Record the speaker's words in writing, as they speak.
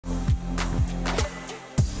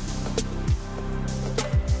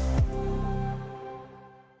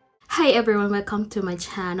Hi everyone, welcome to my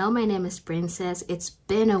channel. My name is Princess. It's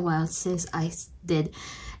been a while since I did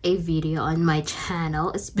a video on my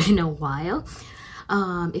channel. It's been a while.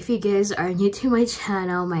 If you guys are new to my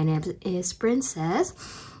channel, my name is Princess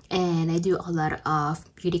and I do a lot of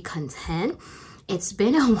beauty content. It's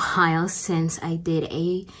been a while since I did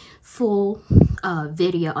a full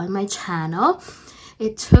video on my channel.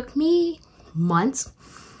 It took me months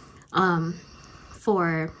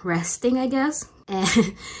for resting, I guess.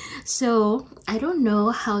 And so I don't know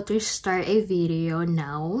how to start a video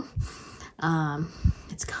now.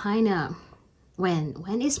 It's kind of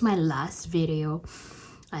when is my last video?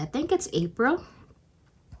 I think it's April,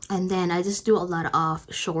 and then I just do a lot of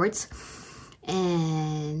shorts.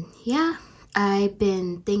 And yeah, I've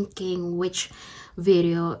been thinking which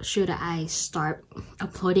video should I start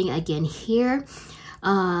uploading again here.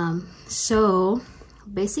 So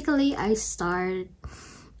basically I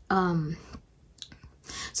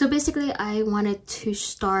wanted to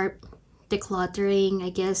start decluttering, I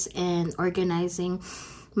guess, and organizing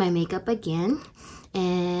my makeup again.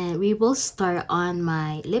 And we will start on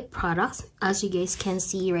my lip products. As you guys can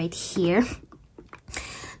see right here,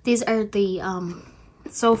 these are the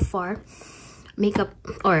so far makeup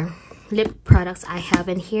or lip products I have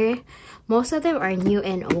in here. Most of them are new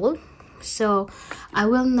and old, so I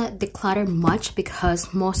will not declutter much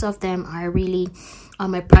because most of them are really on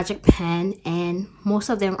my project pan and most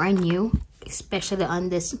of them are new, especially on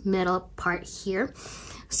this middle part here.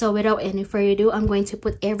 So without any further ado, I'm going to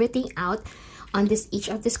put everything out on each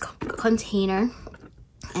of this container,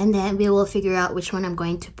 and then we will figure out which one I'm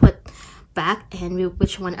going to put back and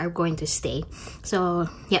which one are going to stay. So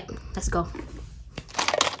yeah, let's go.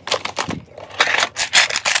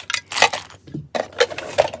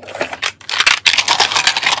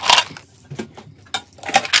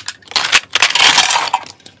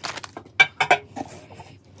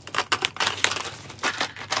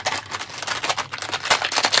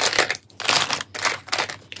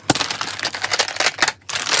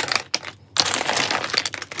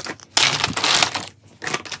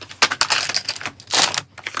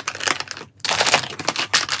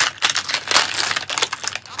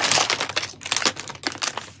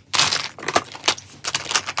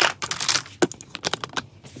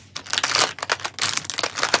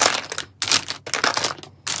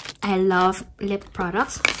 I love lip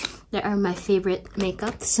products. They are my favorite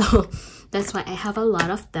makeup, so that's why I have a lot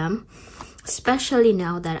of them, especially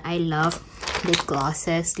now that I love lip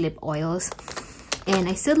glosses, lip oils, and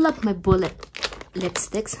I still love my bullet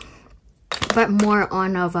lipsticks, but more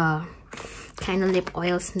on of a kind of lip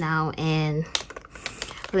oils now and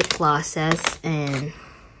lip glosses and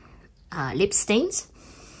lip stains.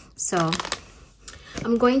 So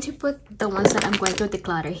I'm going to put the ones that I'm going to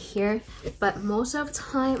declutter here, but most of the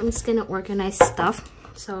time I'm just gonna organize stuff.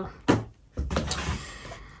 So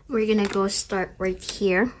we're gonna go start right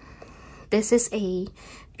here. This is a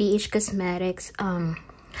BH Cosmetics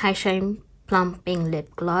High Shine Plumping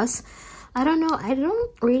Lip Gloss. I don't know, I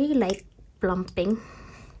don't really like plumping,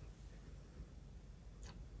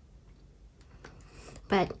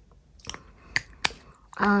 but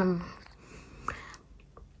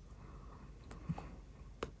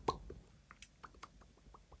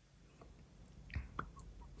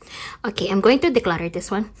okay, I'm going to declutter this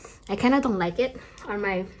one. I kind of don't like it on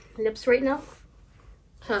my lips right now,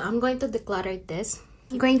 so I'm going to declutter this.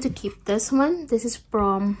 I'm going to keep this one. This is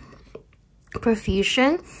from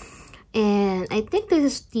Profusion, and I think this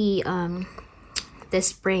is the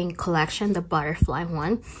spring collection, the butterfly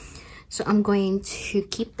one. So I'm going to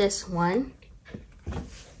keep this one,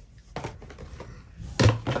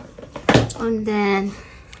 and then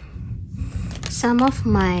some of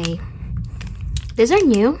my, these are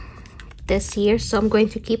new this year, so I'm going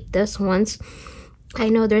to keep this ones. I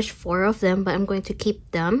know there's 4 of them, but I'm going to keep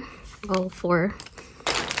them all 4.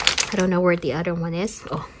 I don't know where the other one is.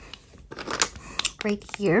 Oh, right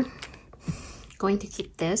here. Going to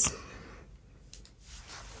keep this,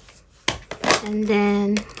 and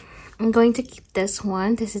then I'm going to keep this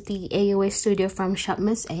one. This is the AOA Studio from Shop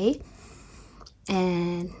Miss A,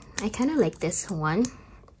 and I kind of like this one.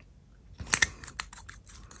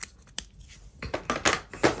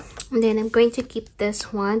 And then I'm going to keep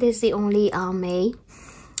this one. This is the only May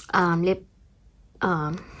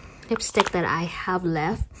lipstick that I have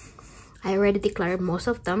left. I already declared most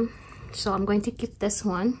of them, so I'm going to keep this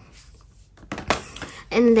one.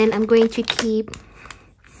 And then I'm going to keep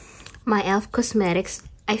my e.l.f. Cosmetics.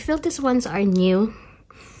 I feel these ones are new.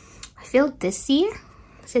 I feel this year.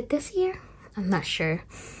 Is it this year? I'm not sure.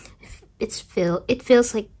 It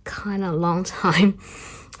feels like kind of long time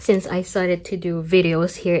since I started to do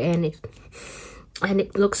videos here, and and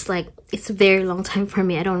it looks like it's a very long time for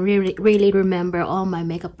me. I don't really remember all my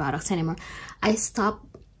makeup products anymore. I stopped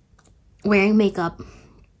wearing makeup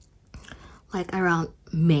like around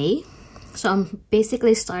May, so I'm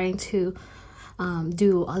basically starting to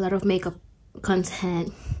do a lot of makeup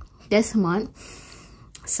content this month,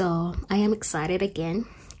 so I am excited again.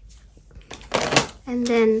 And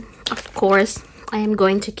then of course I am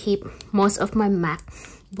going to keep most of my MAC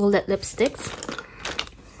bullet lipsticks.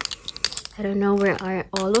 I don't know where are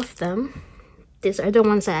all of them. These are the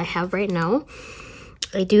ones that I have right now.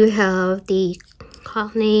 I do have the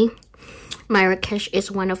Cockney Marrakesh,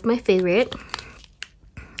 is one of my favorite,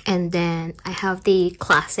 and then I have the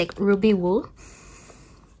classic Ruby Wool.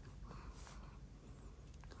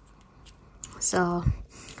 So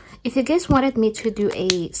if you guys wanted me to do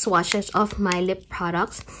a swatches of my lip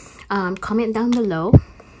products, comment down below.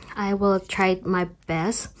 I will try my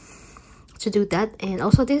best to do that. And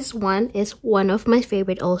also this one is one of my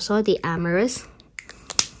favorite also, the Amorous.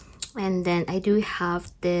 And then I do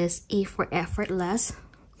have this E for Effortless.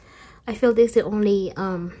 I feel this is the only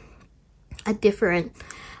a different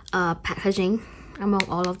packaging among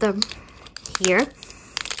all of them here.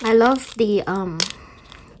 I love the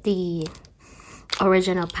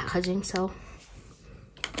original packaging. So,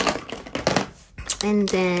 and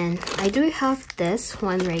then I do have this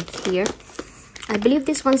one right here. I believe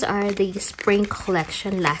these ones are the spring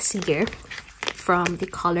collection last year from the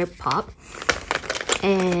ColourPop,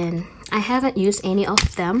 and I haven't used any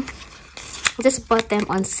of them. I just bought them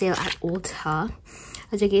on sale at Ulta.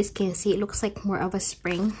 As you guys can see, it looks like more of a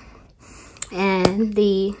spring, and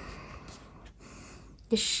the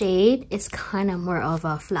shade is kind of more of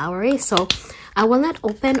a flowery. So I will not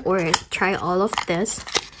open or try all of this.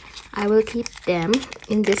 I will keep them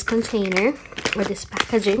in this container or this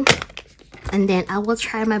packaging, and then I will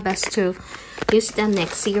try my best to use them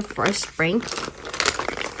next year for spring.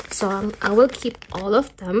 So I will keep all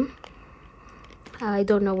of them. I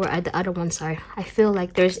don't know where the other ones are. I feel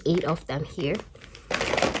like there's 8 of them here.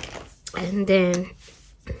 And then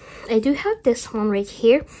I do have this one right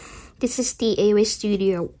here. This is the AOA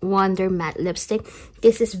Studio Wonder Matte Lipstick.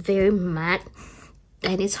 This is very matte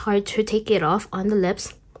and it's hard to take it off on the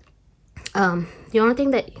lips. The only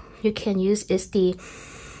thing that you can use is the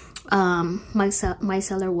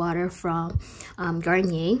micellar water from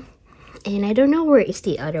Garnier. And I don't know where is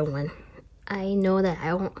the other one. I know that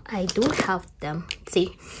I do have them.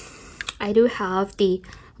 See, I do have the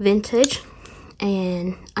Vintage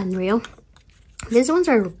and Unreal. These ones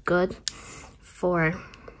are good for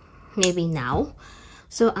maybe now.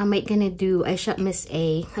 So I might gonna do I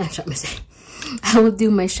will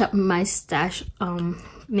do my shop my stash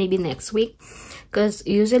maybe next week, because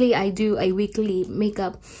usually I do a weekly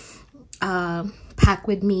makeup pack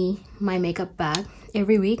with me, my makeup bag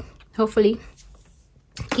every week. Hopefully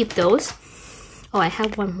keep those. Oh, I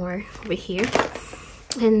have one more over here.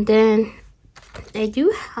 And then I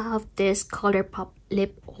do have this ColourPop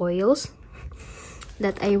lip oils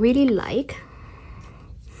that I really like,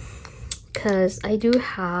 because I do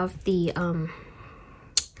have the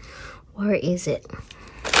where is it?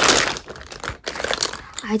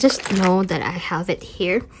 I just know that I have it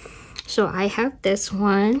here. So I have this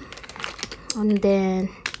one, and then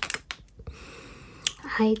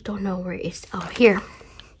I don't know where it's, oh, here.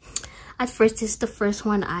 At first, this is the first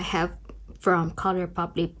one I have from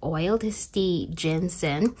ColourPop lip oil. This is the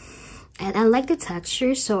Ginseng, and I like the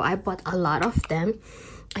texture, so I bought a lot of them.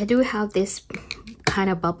 I do have this kind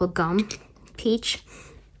of bubblegum peach,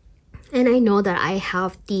 and I know that I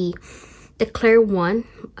have the clear one.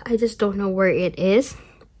 I just don't know where it is.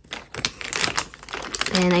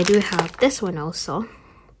 And I do have this one also,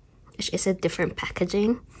 which is a different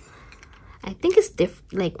packaging. I think it's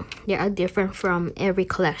like they are different from every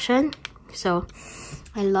collection. So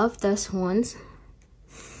I love those ones,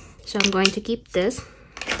 so I'm going to keep this.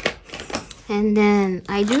 And then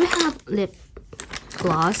I do have lip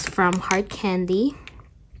gloss from Hard Candy.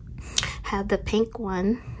 Have the pink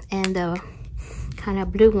one and the kind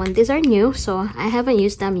of blue one. These are new, so I haven't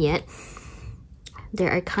used them yet. They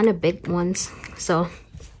are kind of big ones, so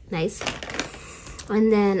nice.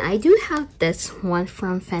 And then I do have this one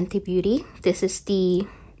from Fenty Beauty. This is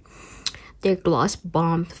their Gloss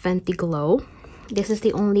Bomb Fenty Glow. This is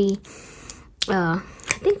the only I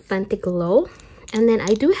think Fenty Glow. And then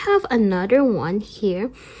I do have another one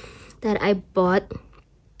here that I bought,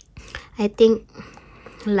 I think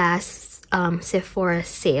last Sephora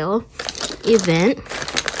sale event.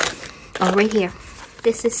 Oh, right here.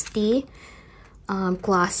 This is the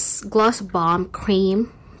Gloss Bomb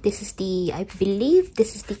Cream. This is the, I believe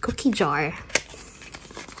this is the cookie jar.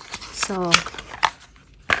 So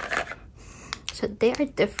So they are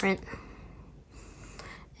different.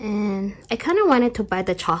 And I kind of wanted to buy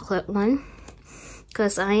the chocolate one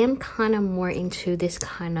because I am kind of more into this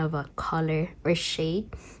kind of a color or shade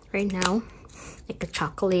right now, like a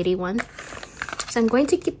chocolatey one. So I'm going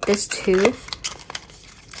to keep this too.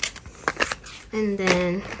 And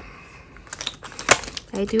then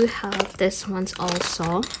I do have this ones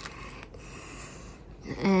also.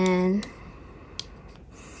 And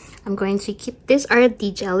I'm going to keep, these are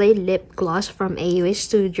the Jelly Lip Gloss from AUA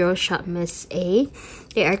Studio Shop Miss A.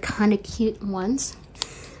 They are kind of cute ones.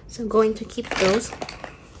 So I'm going to keep those.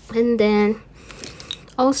 And then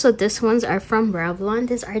also these ones are from Revlon.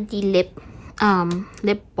 These are the lip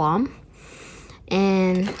balm.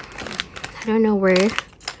 And I don't know where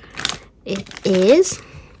it is.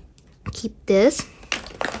 Keep this.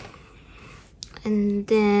 And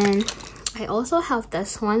then I also have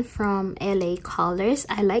this one from LA Colors.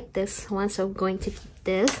 I like this one, so I'm going to keep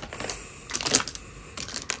this.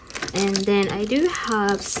 And then I do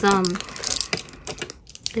have some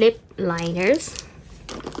lip liners.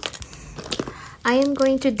 I am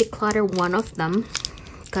going to declutter one of them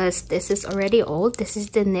because this is already old. This is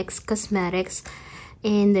the NYX Cosmetics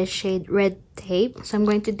in the shade Red Tape. So I'm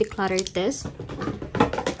going to declutter this.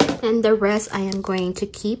 And the rest I am going to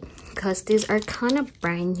keep because these are kind of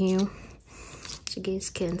brand new. As you guys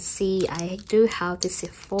can see, I do have the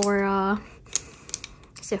Sephora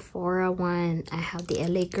one. I have the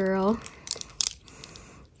LA Girl.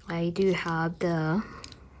 I do have the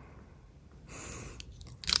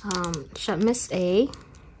Shop Miss A. I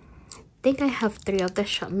think I have 3 of the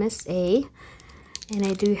Shop Miss A. And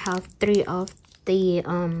I do have 3 of the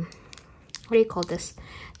what do you call this?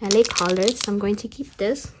 LA Colors. So I'm going to keep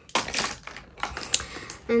this.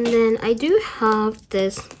 And then I do have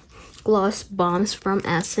this gloss bombs from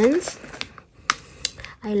Essence.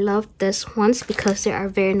 I love this ones because they are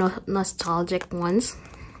very nostalgic ones.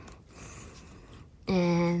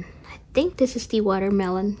 And I think this is the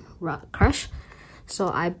Watermelon Rock Crush. So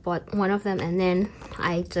I bought one of them and then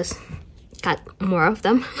I just got more of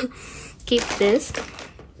them. Keep this.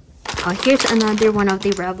 Oh, here's another one of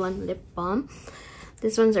the Revlon lip balm.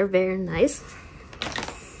 These ones are very nice.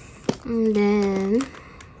 And then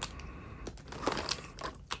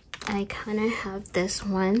I kind of have this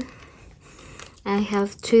one. I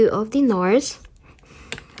have 2 of the NARS.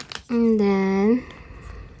 And then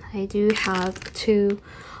I do have 2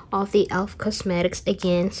 of the e.l.f. Cosmetics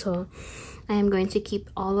again. So I am going to keep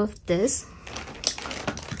all of this.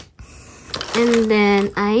 And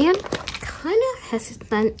then I am kind of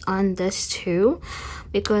hesitant on this too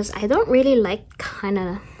because I don't really like kind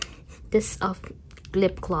of this of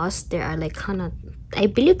lip gloss. They are like kind of, I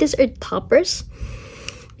believe these are toppers.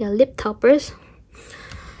 Yeah, lip toppers.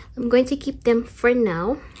 I'm going to keep them for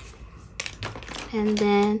now. And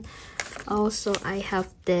then also I have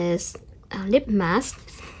this lip mask.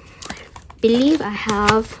 I believe I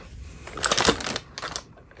have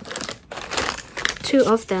 2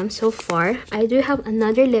 of them so far. I do have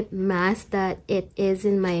another lip mask that it is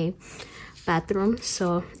in my bathroom,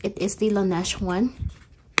 so it is the Laneige one.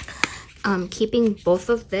 I'm keeping both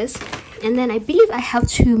of this. And then I believe I have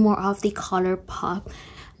 2 more of the ColourPop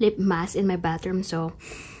lip mask in my bathroom, so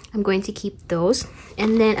I'm going to keep those.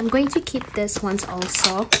 And then I'm going to keep this ones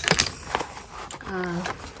also.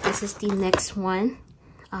 This is the next one,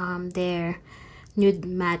 their nude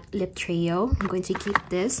matte lip trio. I'm going to keep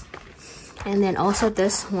this. And then also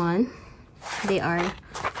this one, they are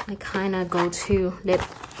my kind of go-to lip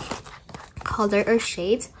color or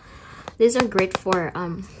shades. These are great for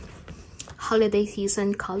holiday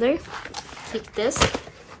season color. Keep this.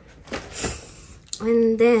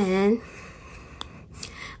 And then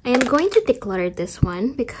I am going to declutter this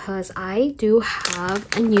one because I do have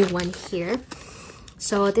a new one here.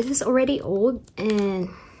 So this is already old and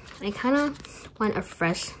I kind of want a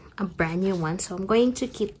brand new one. So I'm going to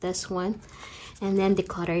keep this one and then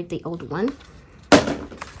declutter the old one.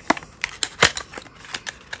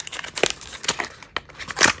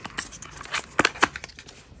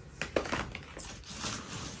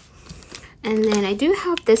 And then I do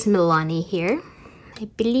have this Milani here. I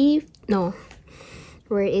believe, no,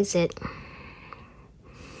 where is it?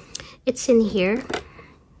 It's in here.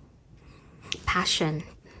 Passion,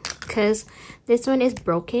 because this one is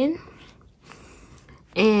broken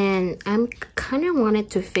and I'm kind of wanted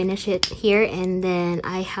to finish it here, and then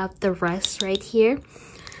I have the rest right here.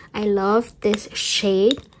 I love this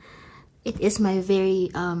shade. It is my very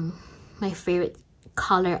my favorite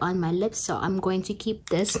color on my lips, so I'm going to keep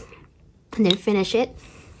this and then finish it.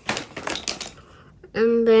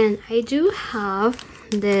 And then I do have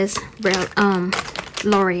this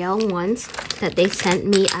L'Oreal ones that they sent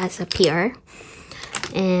me as a PR.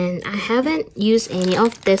 And I haven't used any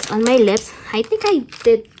of this on my lips. I think I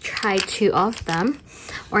did try 2 of them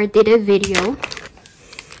or did a video,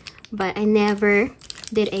 but I never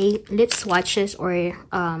did a lip swatches or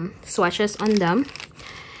swatches on them.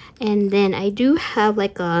 And then I do have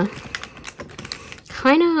like a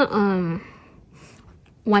kind of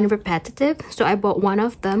one repetitive, so I bought 1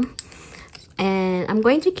 of them, and I'm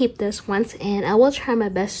going to keep this once, and I will try my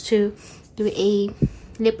best to do a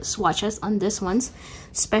lip swatches on this ones,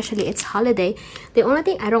 especially it's holiday. The only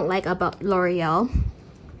thing I don't like about L'Oreal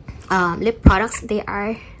lip products,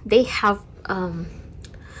 they have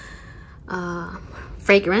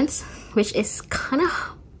fragrance, which is kind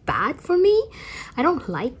of bad for me. I don't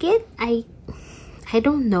like it. I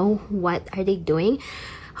don't know what are they doing.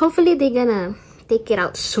 Hopefully they're gonna take it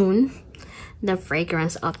out soon, the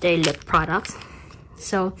fragrance of their lip products.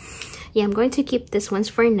 So yeah, I'm going to keep this ones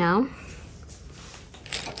for now.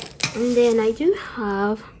 And then I do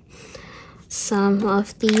have some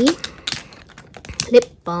of the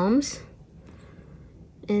lip balms,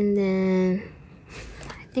 and then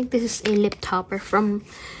I think this is a lip topper from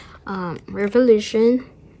Revolution.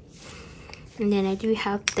 And then I do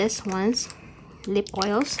have this ones, lip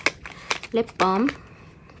oils, lip balm,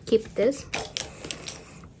 keep this.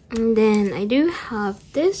 And then I do have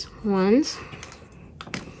this ones,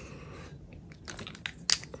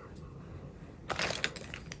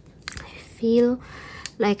 feel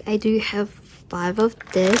like I do have 5 of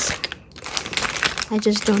this. I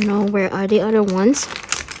just don't know where are the other ones.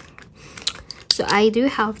 So I do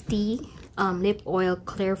have the lip oil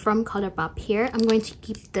clear from ColourPop here. I'm going to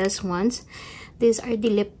keep this ones. These are the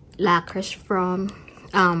lip lacquers from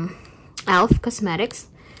Elf Cosmetics,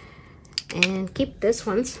 and keep this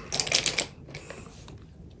ones.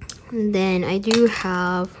 And then I do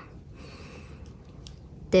have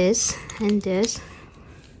this and this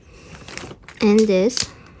and this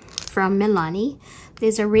from Milani.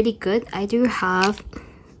 These are really good. I do have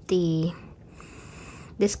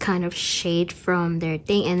this kind of shade from their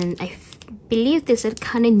thing, and then I believe this is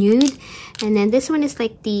kind of nude, and then this one is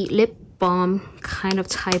like the lip balm kind of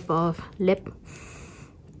type of lip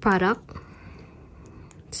product.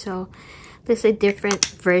 So this is a different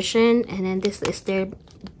version, and then this is their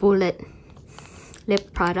bullet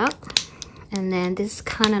lip product, and then this is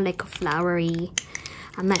kind of like a flowery,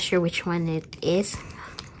 I'm not sure which one it is,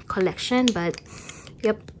 collection, but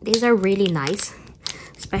yep, these are really nice,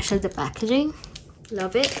 especially the packaging.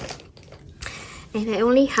 Love it. And I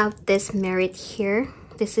only have this Merit here.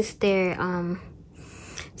 This is their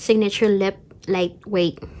signature lip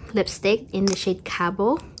lightweight lipstick in the shade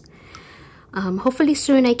Cabo. Hopefully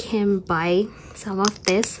soon I can buy some of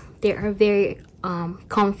this. They are very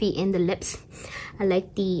comfy in the lips. I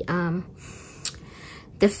like the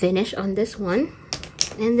finish on this one.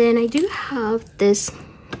 And then I do have this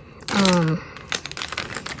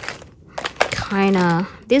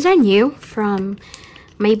these are new from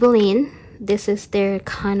Maybelline. This is their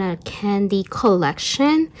kind of candy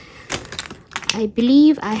collection. I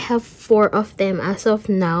believe I have 4 of them as of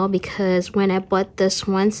now, because when I bought this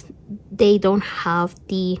ones, they don't have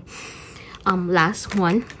the last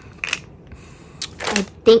one. I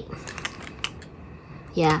think,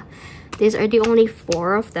 yeah, these are the only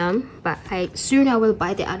 4 of them, but soon I will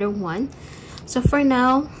buy the other one. So for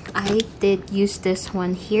now, I did use this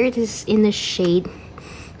one here. This is in the shade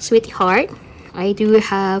Sweetheart. I do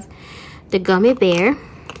have the Gummy Bear,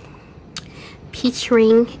 Peach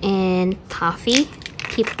Ring, and Toffee.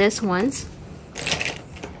 Keep this ones.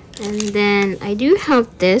 And then I do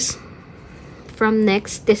have this from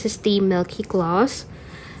NYX. This is the Milky Gloss,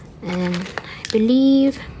 and I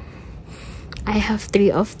believe I have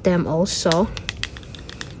 3 of them also.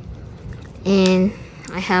 And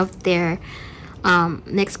I have their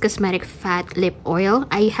NYX Cosmetic Fat Lip Oil.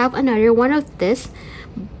 I have another one of this.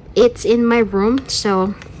 It's in my room,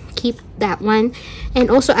 so keep that one. And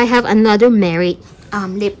also I have another Merit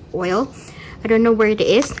lip oil. I don't know where it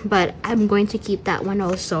is, but I'm going to keep that one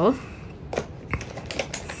also.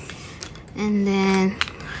 And then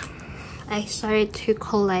I started to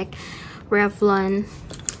collect Revlon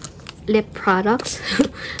lip products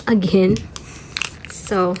again.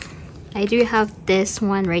 So I do have this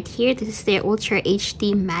one right here. This is their Ultra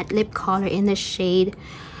HD Matte Lip Color in the shade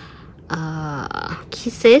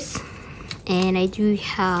Kisses. And I do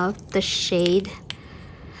have the shade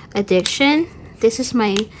Addiction. This is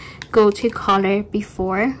my go-to color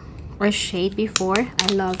before, or shade before. I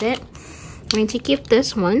love it. I'm going to keep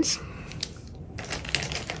this ones.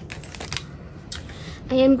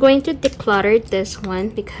 I am going to declutter this one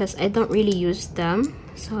because I don't really use them.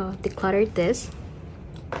 So declutter this.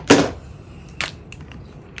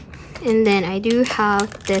 And then I do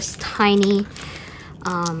have this tiny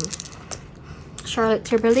Charlotte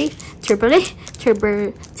Tilbury.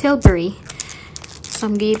 So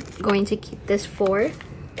I'm going to keep this 4.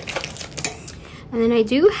 And then I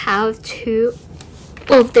do have 2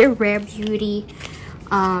 of the Rare Beauty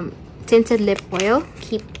tinted lip oil.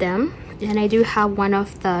 Keep them. And I do have one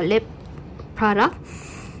of the lip product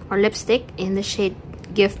or lipstick in the shade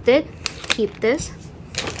Gifted. Keep this.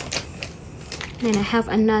 Then I have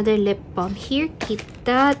another lip balm here. Keep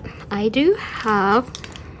that. I do have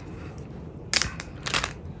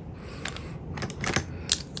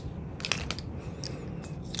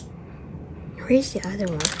where's the other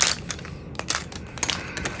one?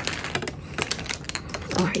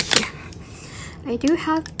 Oh, right here. I do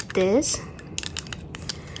have this.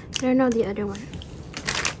 I don't know the other one.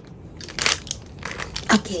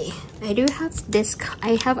 Okay, I do have this.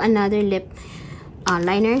 I have another lip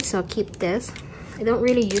liner, so keep this. I don't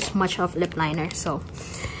really use much of lip liner, so.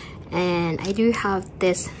 And I do have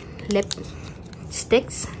this lip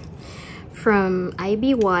sticks from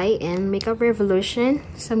IBY and Makeup Revolution,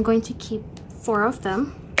 so I'm going to keep 4 of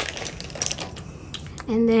them.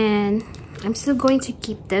 And then I'm still going to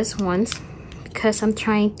keep this ones because I'm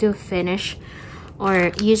trying to finish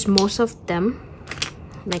or use most of them.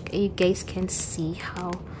 Like you guys can see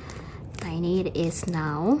how tiny it is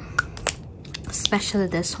now, especially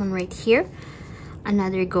this one right here.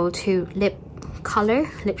 Another go-to lip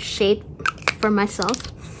color, lip shade for myself.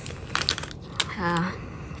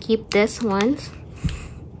 Keep this one.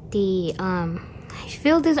 The I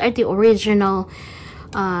feel these are the original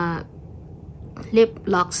lip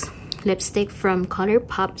locks lipstick from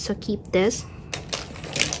ColourPop, so keep this.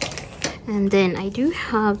 And then I do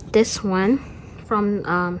have this one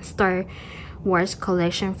from Star Wars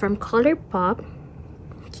collection from ColourPop.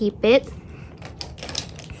 Keep it.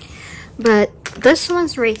 But this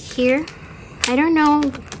one's right here, I don't know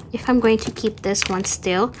if I'm going to keep this one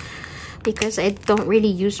still because I don't really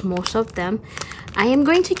use most of them. I am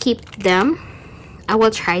going to keep them. I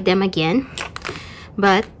will try them again,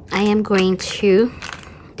 but I am going to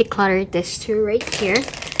declutter this 2 right here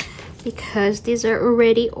because these are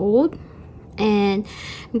already old, and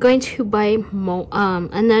I'm going to buy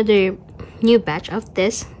another new batch of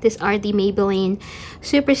this. These are the Maybelline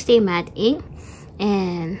Super Stay Matte Ink,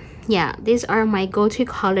 and yeah, these are my go-to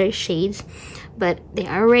color shades, but they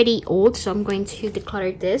are already old, so I'm going to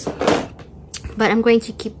declutter this. But I'm going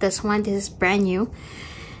to keep this one. This is brand new,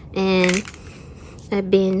 and I've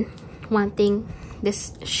been wanting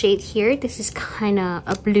this shade here. This is kind of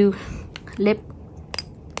a blue lip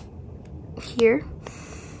here.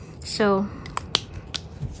 So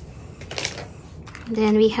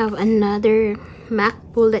then we have another MAC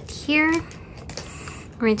bullet here.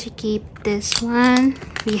 We're going to keep this one.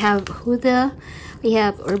 We have Huda, we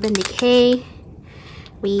have Urban Decay,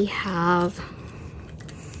 we have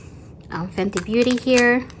Fenty Beauty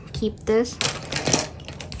here. Keep this.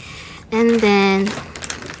 And then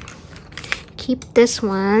keep this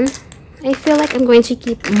one. I feel like I'm going to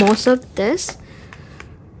keep most of this.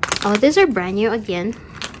 Oh, these are brand new again.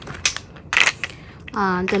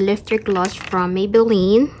 The Lifter Gloss from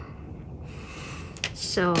Maybelline.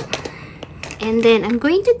 So, and then I'm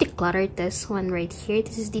going to declutter this one right here.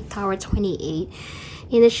 This is the Tower 28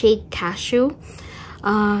 in the shade Cashew.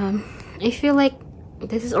 I feel like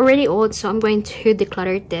this is already old, so I'm going to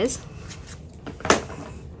declutter this.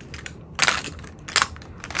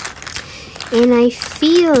 And I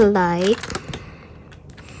feel like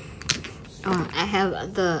I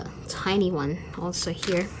have the tiny one also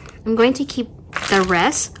here. I'm going to keep the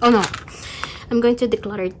rest. Oh no, I'm going to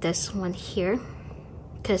declutter this one here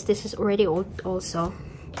because this is already old also.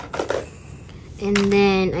 And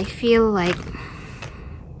then I feel like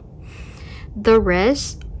the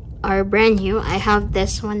rest are brand new. I have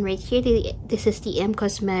this one right here. This is the M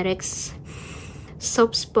Cosmetics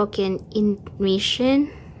Soap Spoken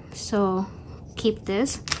Intuition. So keep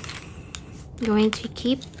this. I'm going to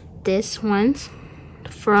keep this one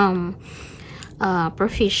from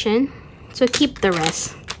Profusion. So keep the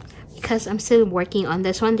rest because I'm still working on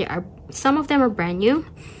this one. There are some of them are brand new,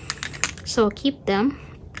 so keep them.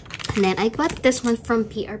 And then I got this one from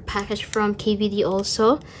PR package from KVD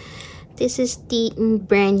also. This is the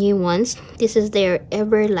brand new ones. This is their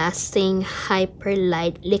Everlasting Hyper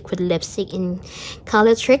Light Liquid Lipstick in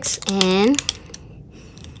Colotrix and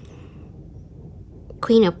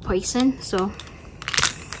Queen of Poison. So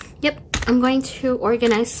yep, I'm going to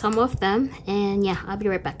organize some of them, and yeah, I'll be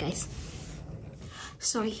right back, guys.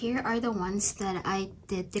 So here are the ones that I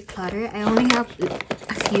did declutter. I only have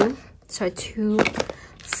a few. So 2,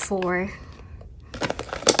 4,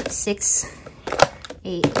 6,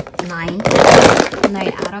 8, 9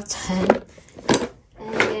 out of 10.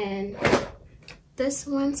 And then this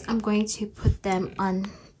ones, I'm going to put them on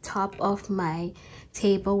top of my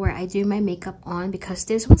table where I do my makeup on, because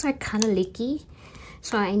these ones are kind of leaky,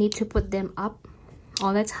 so I need to put them up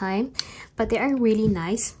all the time. But they are really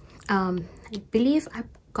nice. I believe I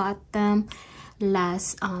got them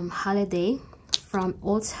last holiday from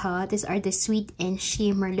Ulta. These are the Sweet and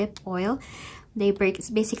Shimmer lip oil. It's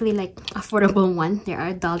basically like affordable one. They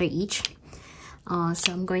are $1 each.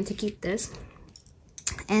 So I'm going to keep this.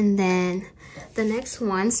 And then the next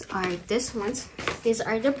ones are these ones. These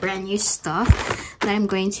are the brand new stuff that I'm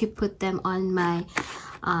going to put them on my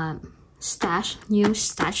new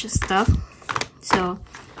stash stuff. So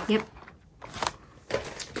yep.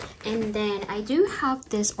 And then I do have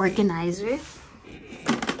this organizer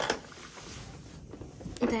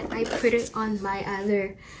that I put it on my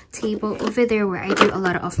other table over there where I do a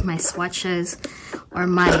lot of my swatches or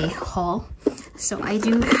my haul. So I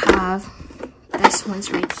do have this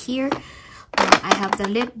ones right here. I have the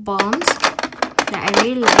lip balms that I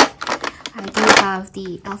really like. I do have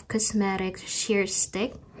the e.l.f. Cosmetics sheer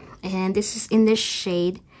stick, and this is in the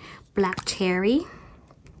shade Black Cherry,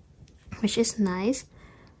 which is nice.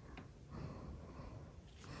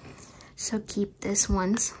 So keep this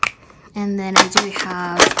ones. And then I do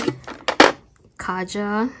have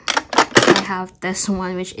Kaja. I have this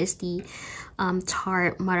one, which is the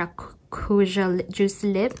Tarte Maracuja Juice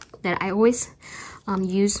Lip that I always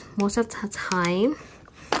use most of the time.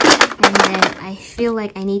 And then I feel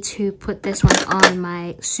like I need to put this one on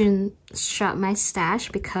my my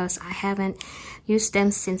stash, because I haven't used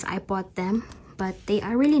them since I bought them. But they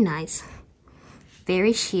are really nice.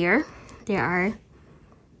 Very sheer. They are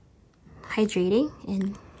hydrating,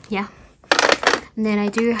 and yeah. And then I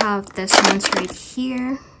do have this ones right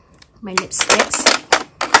here, my lipsticks.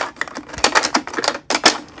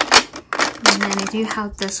 And then I do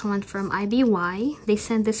have this one from IBY. They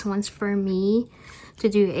sent this ones for me to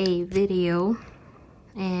do a video,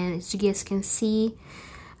 and as you guys can see,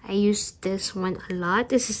 I use this one a lot.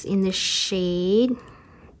 This is in the shade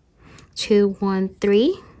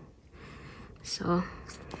 213. So,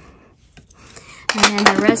 and then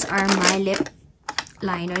the rest are my lip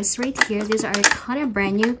liners right here. These are kind of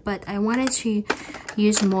brand new, but I wanted to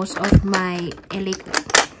use most of my elite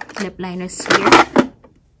lip liners here.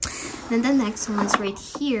 Then the next ones right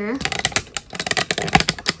here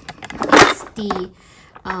is the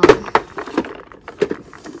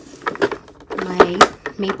my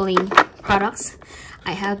Maybelline products.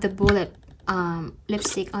 I have the bullet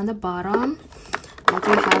lipstick on the bottom. I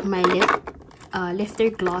do have my lifter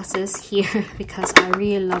glosses here because I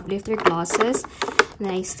really love lifter glosses. And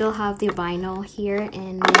I still have the vinyl here,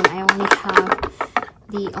 and then I only have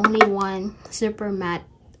the only one super matte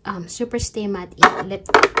super stay matte ink lip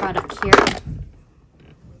product here.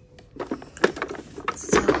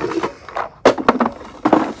 So,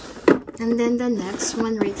 and then the next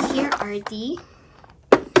one right here are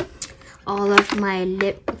all of my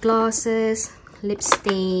lip glosses, lip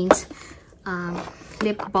stains,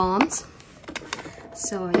 lip balms.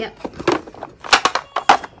 So yep.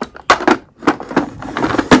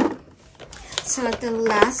 So the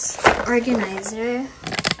last organizer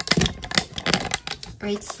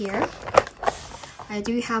right here, I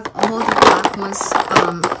do have all the black ones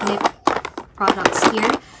lip products here,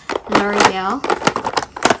 L'Oreal,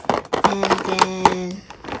 and then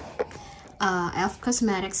e.l.f.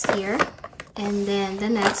 Cosmetics here. And then the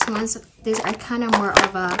next ones, these are kind of more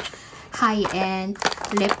of a high-end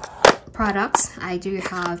lip products. I do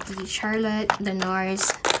have the Charlotte, the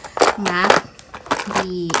NARS matte,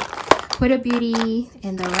 the Huda Beauty,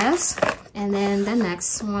 and the rest. And then the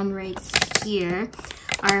next one right here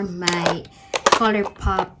are my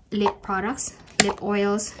ColourPop lip products, lip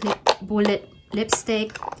oils, lip bullet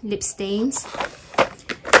lipstick, lip stains.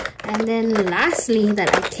 And then lastly,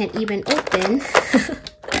 that I can't even open,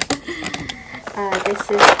 this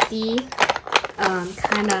is the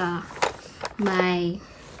kind of my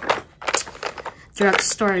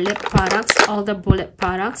drugstore lip products, all the bullet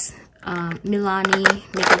products, Milani,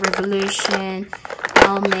 Makeup Revolution,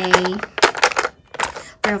 Almay,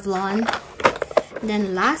 Revlon. And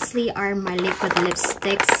then lastly are my liquid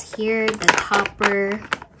lipsticks here, the Topper,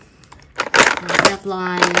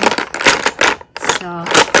 Revlon. So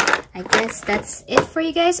I guess that's it for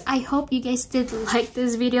you guys. I hope you guys did like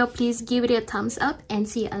this video. Please give it a thumbs up and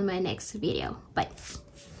see you on my next video. Bye.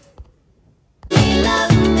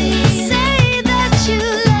 Love me, say that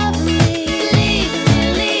you